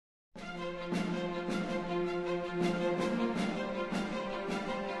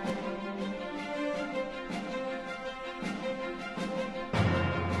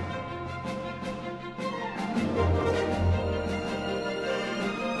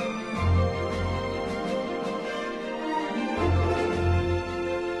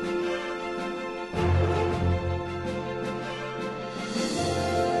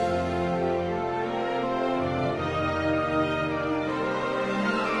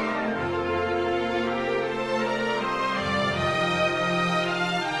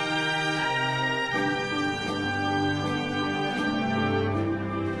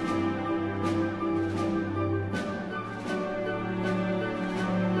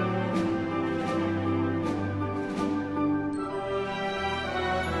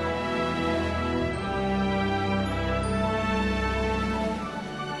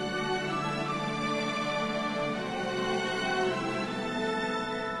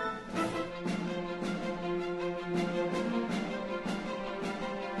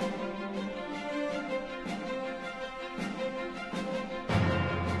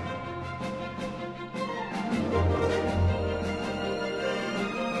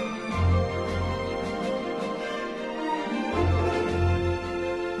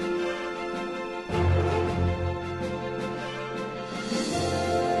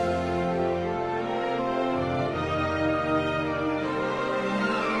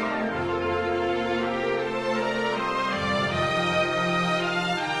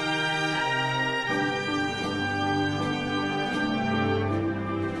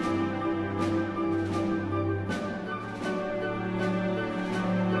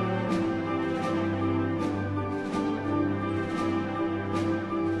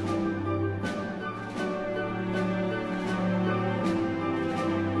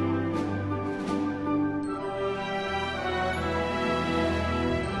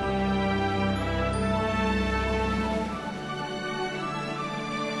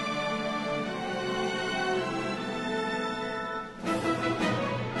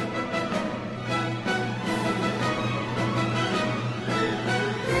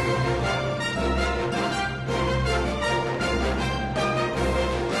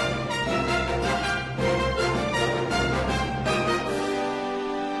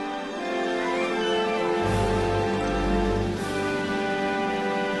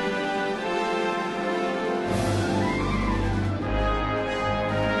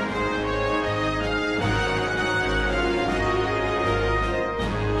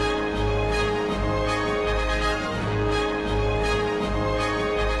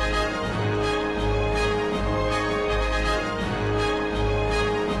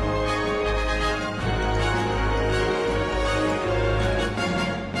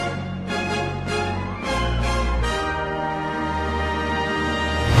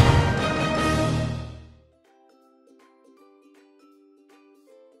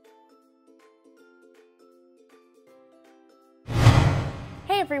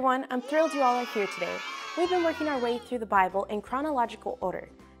Hey everyone, I'm thrilled you all are here today. We've been working our way through the Bible in chronological order.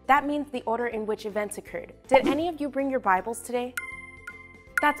 That means the order in which events occurred. Did any of you bring your Bibles today?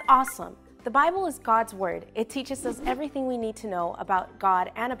 That's awesome. The Bible is God's Word. It teaches us everything we need to know about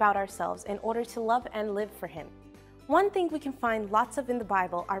God and about ourselves in order to love and live for Him. One thing we can find lots of in the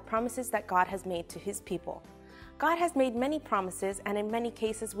Bible are promises that God has made to His people. God has made many promises, and in many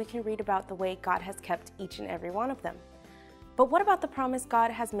cases we can read about the way God has kept each and every one of them. But what about the promise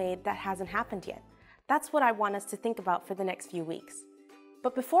God has made that hasn't happened yet? That's what I want us to think about for the next few weeks.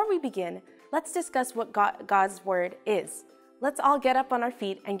 But before we begin, let's discuss what God's Word is. Let's all get up on our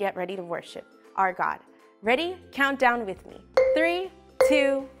feet and get ready to worship our God. Ready? Count down with me. 3,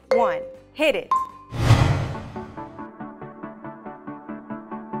 2, 1. Hit it.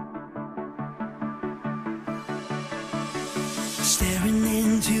 Staring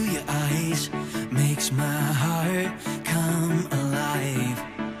into your eyes makes my heart come alive.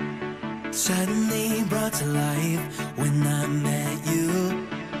 Suddenly brought to life when I met you.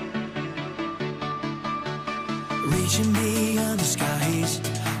 Reaching beyond the skies,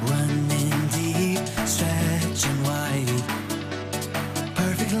 running deep, stretching wide.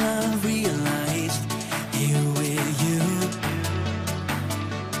 Perfect love realized, here with you.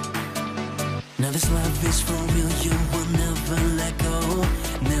 Now this love is for real, you will never let go,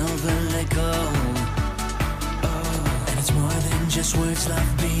 never let go. Oh, and it's more than just words,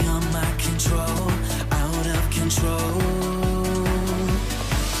 love beyond my control, out of control.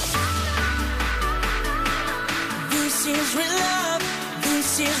 This is real love,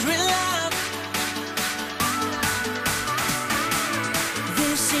 this is real love.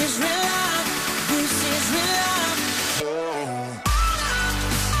 This is real love, this is real love.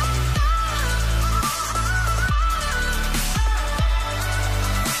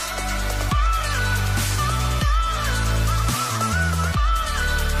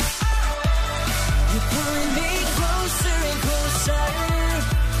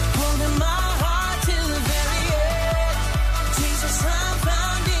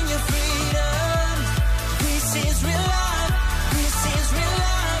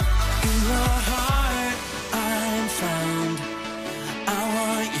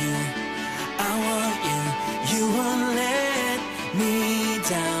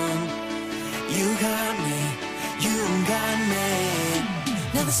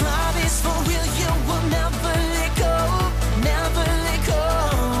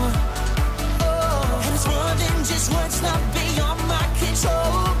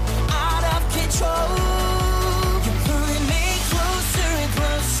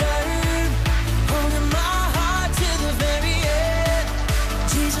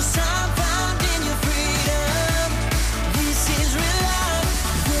 Jesus, I'm found in your freedom. This is real love.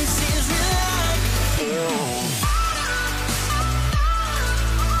 This is real love.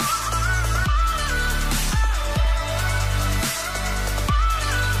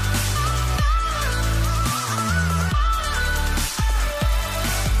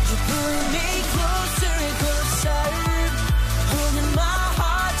 You're pulling me closer and closer, holding my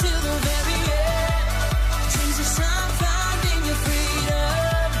heart to the very end. Jesus, I'm found in your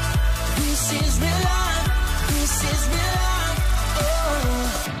freedom. This is real life. This is real life. Oh.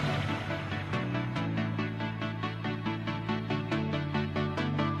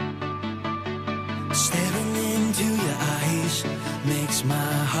 Staring into your eyes makes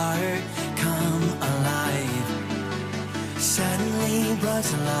my heart come alive. Suddenly brought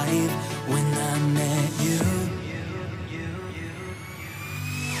to life when I met you.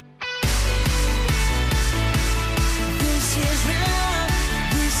 This is real love.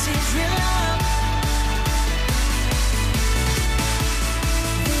 This is real love.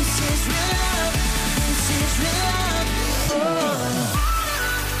 This is real love. This is real love. Oh.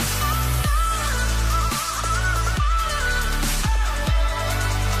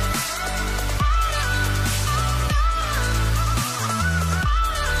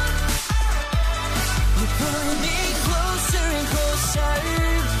 You're pulling me closer and closer,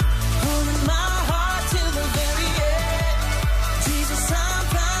 holding my heart to the very end. Jesus, I'm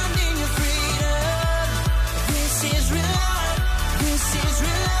found in your freedom. This is real life. This is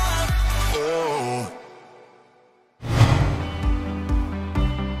real life. Oh.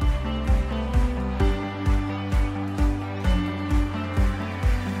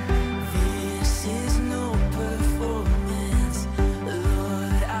 This is no performance,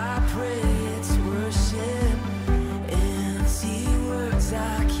 Lord, I pray it's worship. Empty words I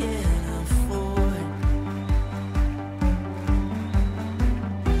can't afford.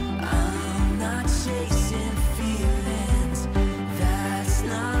 I'm not chasing feelings, that's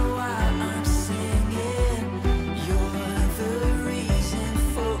not why I'm singing. You're the reason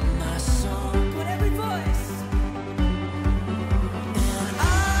for my song. Put every voice. And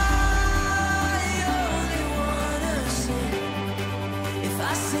I only wanna sing if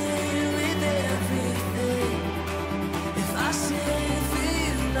I sing with everything. If I sing for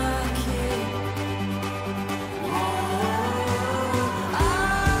you, my King. Oh, I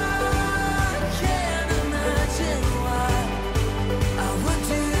can't imagine why I would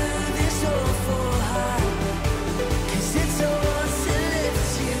do this all for high. 'Cause it's all to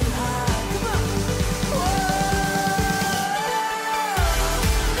lift you high. Come on. Whoa.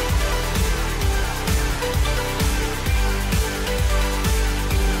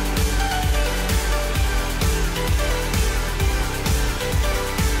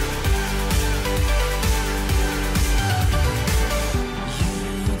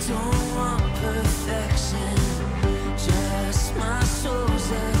 You don't want perfection, just my soul's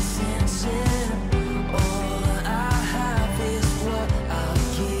attention. All I have is what I'll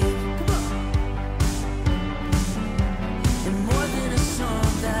give. Come on. And more than a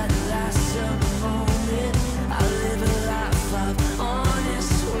song that lasts a moment, I live a life of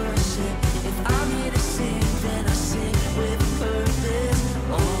honest worship. If I'm here to sing, then I sing with purpose.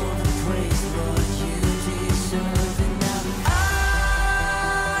 All the praise, Lord, you deserve it now.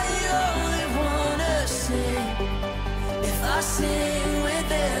 I only wanna sing if I sing with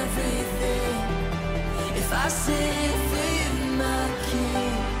everything. If I sing for you, my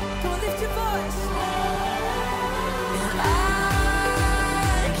King. Come on, lift your voice. And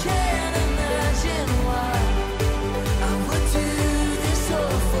I can't imagine why I would do this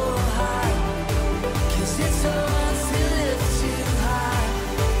all for high. 'Cause it's all to lift you high.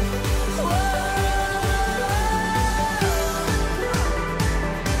 Whoa.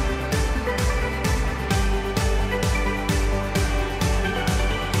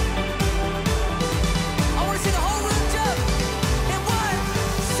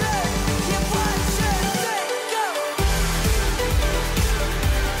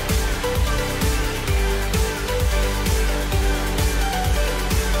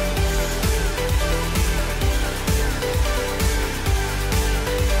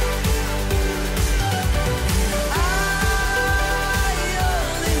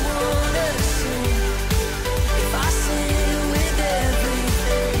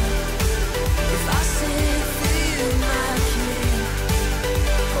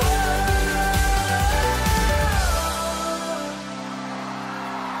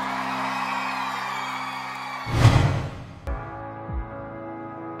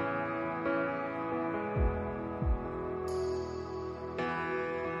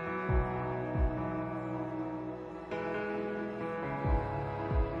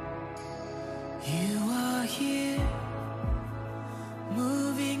 You are here,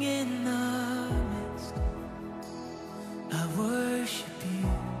 moving in the midst. I worship you.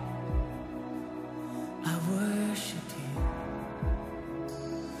 I worship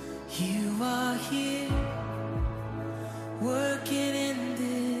you. You are here, working in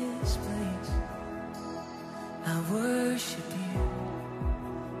this place. I worship you.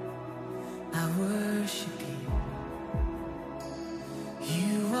 I worship you.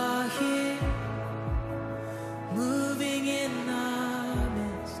 You are here, moving in our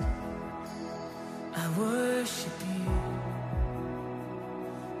midst. I worship you.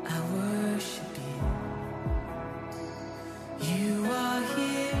 I worship you. You are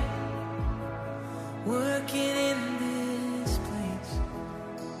here, working in this place.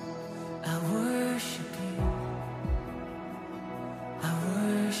 I worship you. I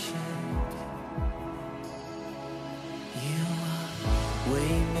worship you. You are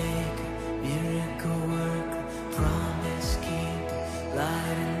waymaker, miracle worker, promise keeper,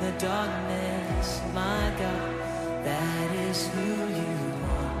 light in the darkness. My God, that is who you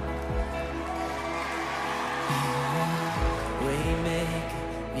are. You are waymaker,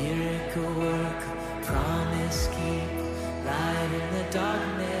 miracle worker, promise keeper, light in the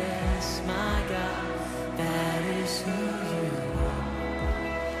darkness. My God, that is who you are.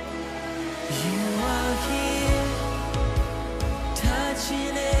 You are here,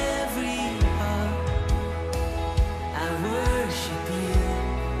 touching every heart. I worship you.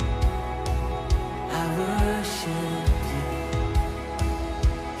 I worship you.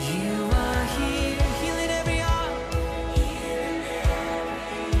 You are here, healing every heart.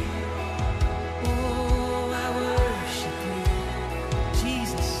 Oh, I worship you,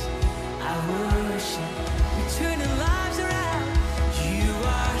 Jesus. I worship. You're turning lives around. You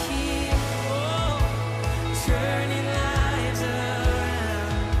are here, oh, turning lives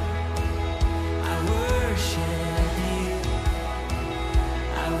around. I worship you.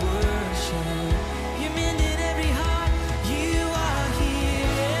 I worship. You're mending every heart. You are here,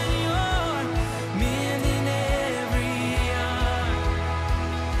 and you're mending every heart.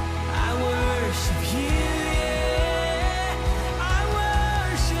 I worship you, yeah. I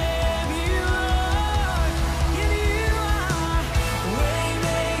worship you, Lord. And you are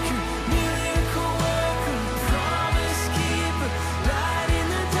waymaker, miracle worker, promise keeper, light in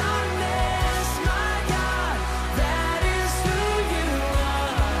the darkness. My God, that is who you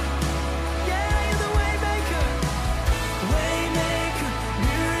are. Yeah, you're the waymaker, waymaker,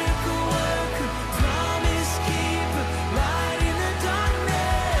 miracle worker, promise keeper, light in the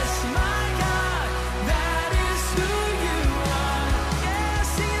darkness. My God, that is who you are. Yeah,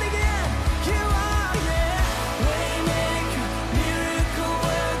 sing it again. You are, yeah, waymaker, miracle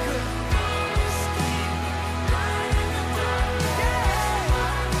worker, promise keeper, light in the darkness. Yeah,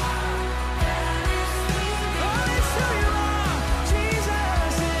 that is who you are. Oh, it's who you are,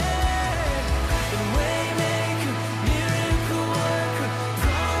 Jesus. Yeah, and waymaker, miracle worker,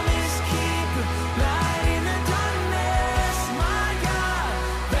 promise keeper, light in the darkness. My God,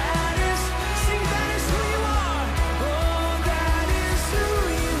 that is, sing, that is who you are. Oh, that is who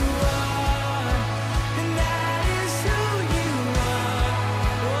you are. And that is who you are.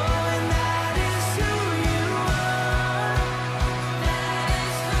 Oh, and that is who you are. That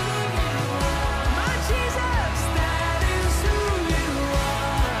is who you are. My Jesus, that is who you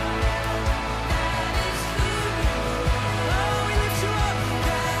are. That is who you are. Oh, we lift you up.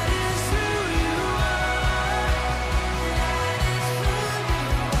 That is who you are. That is who you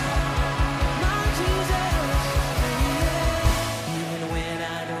are. My Jesus. Even when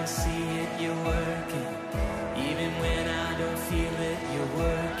I don't see it, you're working. Even when I don't feel it, you're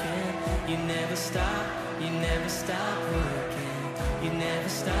working. You never stop, you never stop working. You never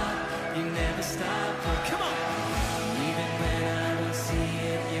stop, you never stop working. Come on! Even when I don't see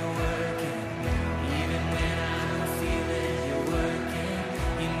it, you're working. Even when I don't feel it, you're working.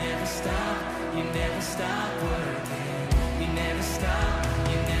 You never stop, you never stop working. You never stop,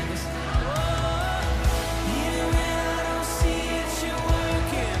 you never stop. Oh, even when I don't see it, you're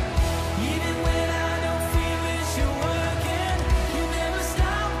working. Even when I don't feel it, you're working. You never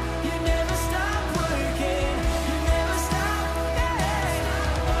stop, you never stop working. You never stop,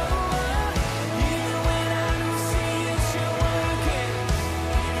 yeah. Oh, even when I don't see it, you're working.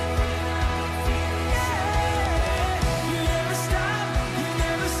 Yeah, you never stop, you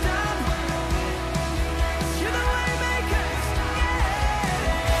never stop. You're the way maker, yeah.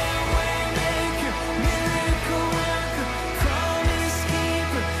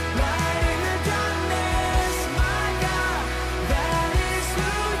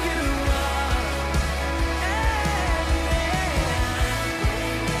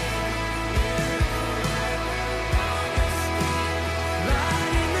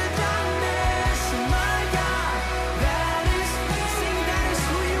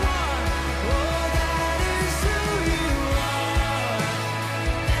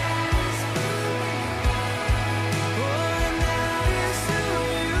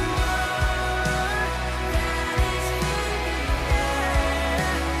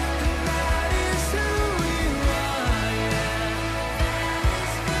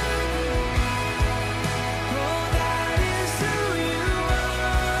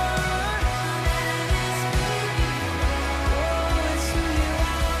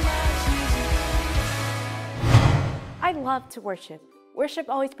 love to worship. Worship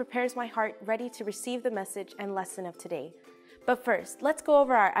always prepares my heart ready to receive the message and lesson of today. But first, let's go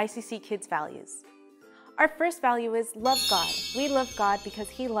over our ICC Kids values. Our first value is love God. We love God because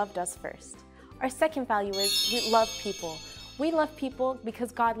He loved us first. Our second value is we love people. We love people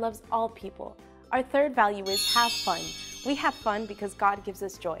because God loves all people. Our third value is have fun. We have fun because God gives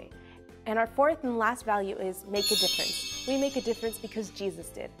us joy. And our fourth and last value is make a difference. We make a difference because Jesus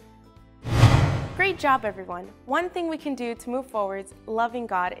did. Great job, everyone. One thing we can do to move forward loving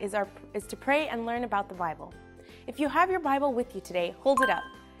God is to pray and learn about the Bible. If you have your Bible with you today, hold it up.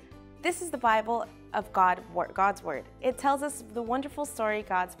 This is the Bible of God's Word. It tells us the wonderful story,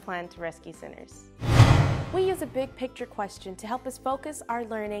 God's plan to rescue sinners. We use a big picture question to help us focus our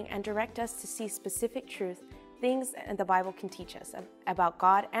learning and direct us to see specific truth, things the Bible can teach us about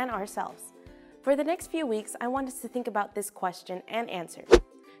God and ourselves. For the next few weeks, I want us to think about this question and answer.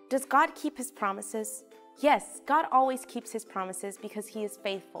 Does God keep His promises? Yes, God always keeps His promises because He is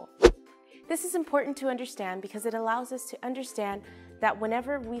faithful. This is important to understand because it allows us to understand that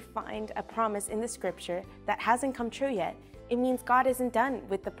whenever we find a promise in the scripture that hasn't come true yet, it means God isn't done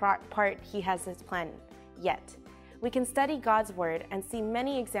with the part He has His plan yet. We can study God's Word and see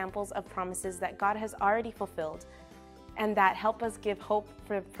many examples of promises that God has already fulfilled and that help us give hope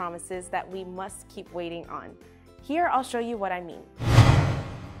for promises that we must keep waiting on. Here I'll show you what I mean.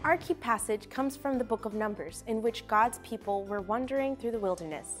 Our key passage comes from the book of Numbers, in which God's people were wandering through the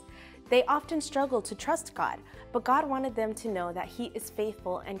wilderness. They often struggled to trust God, but God wanted them to know that He is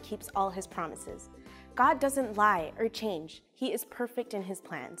faithful and keeps all His promises. God doesn't lie or change. He is perfect in His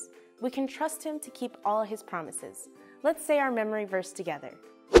plans. We can trust Him to keep all His promises. Let's say our memory verse together.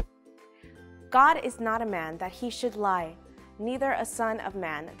 God is not a man that He should lie, neither a son of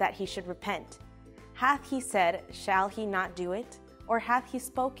man that He should repent. Hath He said, shall He not do it? Or hath He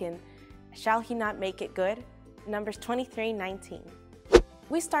spoken, shall He not make it good? Numbers 23:19.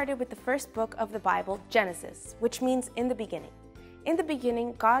 We started with the first book of the Bible, Genesis, which means in the beginning. In the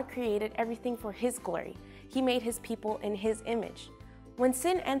beginning, God created everything for His glory. He made His people in His image. When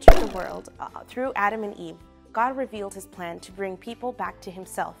sin entered the world through Adam and Eve, God revealed His plan to bring people back to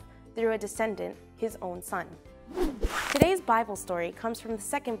Himself through a descendant, His own Son. Today's Bible story comes from the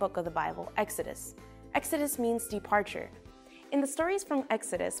second book of the Bible, Exodus. Exodus means departure. In the stories from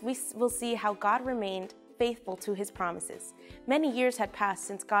Exodus, we will see how God remained faithful to His promises. Many years had passed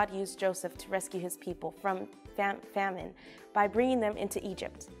since God used Joseph to rescue His people from famine by bringing them into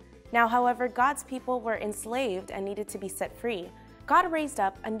Egypt. Now, however, God's people were enslaved and needed to be set free. God raised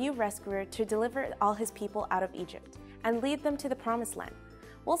up a new rescuer to deliver all His people out of Egypt and lead them to the Promised Land.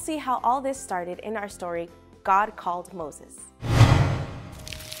 We'll see how all this started in our story, God Called Moses.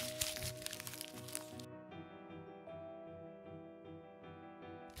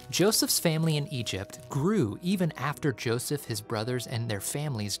 Joseph's family in Egypt grew even after Joseph, his brothers, and their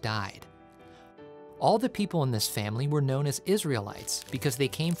families died. All the people in this family were known as Israelites because they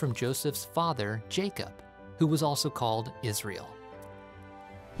came from Joseph's father, Jacob, who was also called Israel.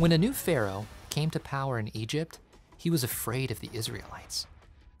 When a new Pharaoh came to power in Egypt, he was afraid of the Israelites.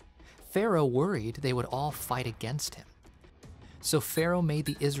 Pharaoh worried they would all fight against him. So Pharaoh made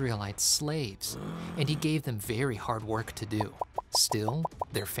the Israelites slaves, and he gave them very hard work to do. Still,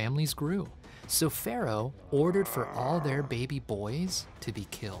 their families grew. So Pharaoh ordered for all their baby boys to be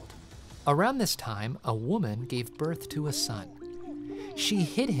killed. Around this time, a woman gave birth to a son. She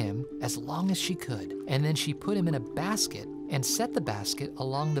hid him as long as she could, and then she put him in a basket and set the basket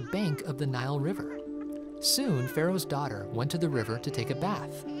along the bank of the Nile River. Soon, Pharaoh's daughter went to the river to take a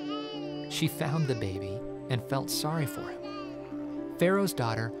bath. She found the baby and felt sorry for him. Pharaoh's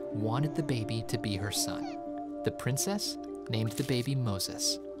daughter wanted the baby to be her son. The princess named the baby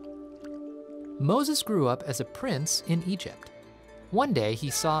Moses. Moses grew up as a prince in Egypt. One day he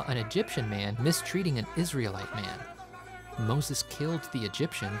saw an Egyptian man mistreating an Israelite man. Moses killed the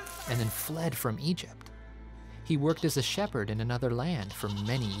Egyptian and then fled from Egypt. He worked as a shepherd in another land for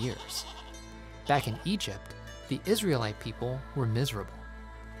many years. Back in Egypt, the Israelite people were miserable.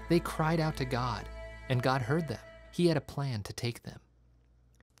 They cried out to God, and God heard them. He had a plan to take them.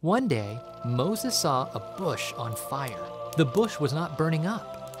 One day, Moses saw a bush on fire. The bush was not burning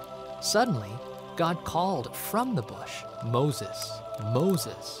up. Suddenly, God called from the bush, "Moses,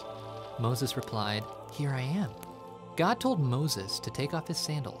 Moses." Moses replied, "Here I am." God told Moses to take off his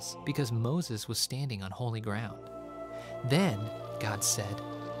sandals because Moses was standing on holy ground. Then God said,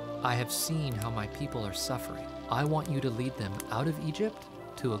 "I have seen how my people are suffering. I want you to lead them out of Egypt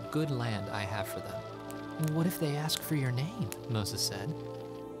to a good land I have for them." "What if they ask for your name?" Moses said.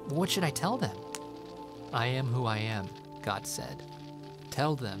 "What should I tell them?" "I am who I am," God said.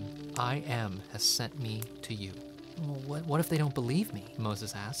 "Tell them, I am has sent me to you." What if they don't believe me?"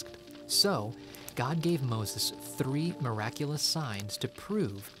 Moses asked. So, God gave Moses 3 miraculous signs to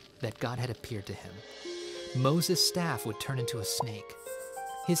prove that God had appeared to him. Moses' staff would turn into a snake.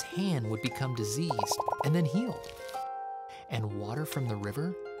 His hand would become diseased and then healed. And water from the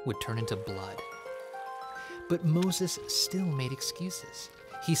river would turn into blood. But Moses still made excuses.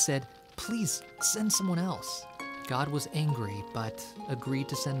 He said, "Please send someone else." God was angry, but agreed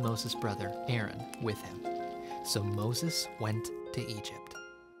to send Moses' brother, Aaron, with him. So Moses went to Egypt.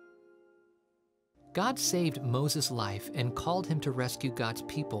 God saved Moses' life and called him to rescue God's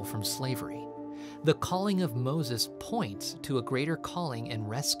people from slavery. The calling of Moses points to a greater calling and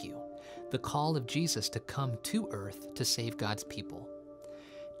rescue, the call of Jesus to come to earth to save God's people.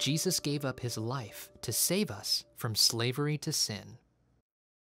 Jesus gave up his life to save us from slavery to sin.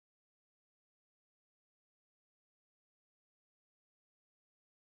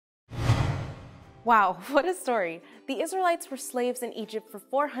 Wow, what a story. The Israelites were slaves in Egypt for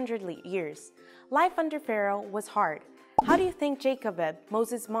 400 years. Life under Pharaoh was hard. How do you think Jochebed,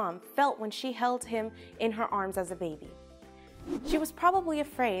 Moses' mom, felt when she held him in her arms as a baby? She was probably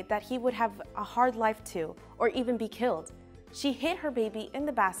afraid that he would have a hard life too, or even be killed. She hid her baby in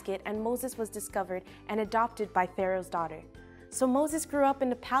the basket, and Moses was discovered and adopted by Pharaoh's daughter. So Moses grew up in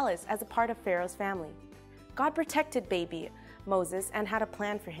the palace as a part of Pharaoh's family. God protected baby Moses and had a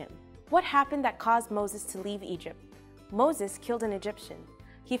plan for him. What happened that caused Moses to leave Egypt? Moses killed an Egyptian.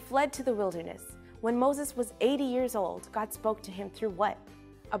 He fled to the wilderness. When Moses was 80 years old, God spoke to him through what?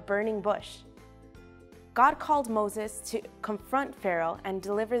 A burning bush. God called Moses to confront Pharaoh and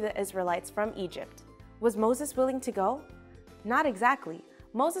deliver the Israelites from Egypt. Was Moses willing to go? Not exactly.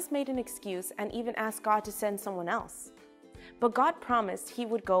 Moses made an excuse and even asked God to send someone else. But God promised he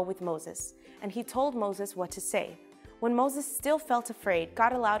would go with Moses, and he told Moses what to say. When Moses still felt afraid,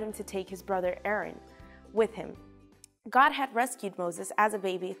 God allowed him to take his brother Aaron with him. God had rescued Moses as a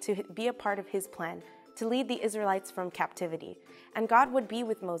baby to be a part of his plan to lead the Israelites from captivity, and God would be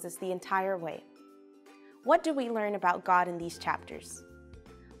with Moses the entire way. What do we learn about God in these chapters?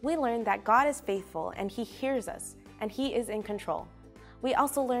 We learn that God is faithful and he hears us, and he is in control. We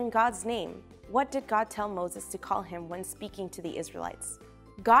also learn God's name. What did God tell Moses to call him when speaking to the Israelites?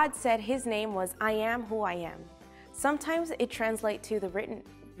 God said his name was I am who I am. Sometimes it translates to the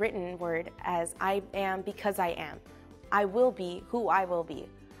written word as I am because I am. I will be who I will be.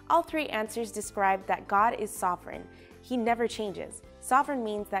 All 3 answers describe that God is sovereign. He never changes. Sovereign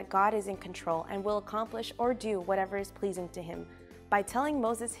means that God is in control and will accomplish or do whatever is pleasing to him. By telling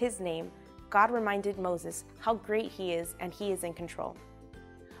Moses his name, God reminded Moses how great he is and he is in control.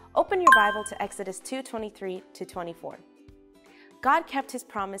 Open your Bible to Exodus 2:23-24. God kept his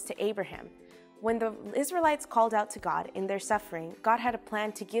promise to Abraham. When the Israelites called out to God in their suffering, God had a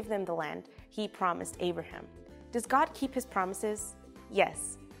plan to give them the land he promised Abraham. Does God keep his promises?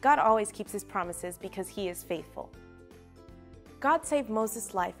 Yes, God always keeps his promises because he is faithful. God saved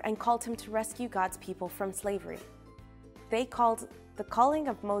Moses' life and called him to rescue God's people from slavery. The calling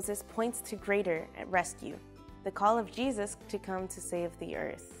of Moses points to greater rescue, the call of Jesus to come to save the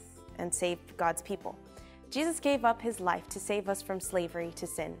earth and save God's people. Jesus gave up his life to save us from slavery to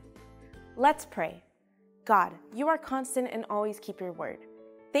sin. Let's pray. God, you are constant and always keep your word.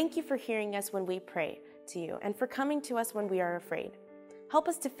 Thank you for hearing us when we pray to you and for coming to us when we are afraid. Help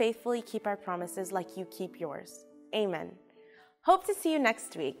us to faithfully keep our promises like you keep yours. Amen. Hope to see you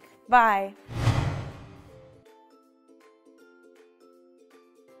next week. Bye.